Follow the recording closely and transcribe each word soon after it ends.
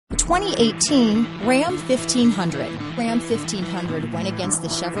2018 Ram 1500. Ram 1500 went against the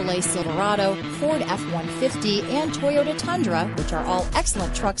Chevrolet Silverado, Ford F-150, and Toyota Tundra, which are all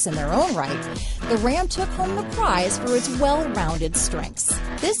excellent trucks in their own right. The Ram took home the prize for its well-rounded strengths.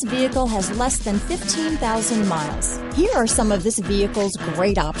 This vehicle has less than 15,000 miles. Here are some of this vehicle's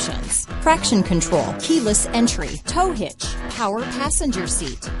great options: traction control, keyless entry, tow hitch, power passenger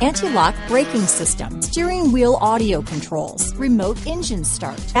seat, anti-lock braking system, steering wheel audio controls, remote engine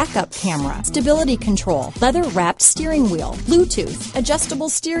start, backup camera, stability control, leather-wrapped steering wheel, Bluetooth, adjustable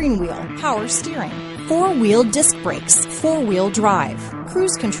steering wheel, power steering, four-wheel disc brakes, four-wheel drive,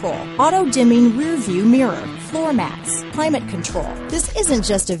 cruise control, auto-dimming rear-view mirror, floor mats, climate control. This isn't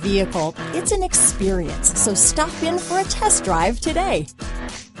just a vehicle, it's an experience, so stop in for a test drive today.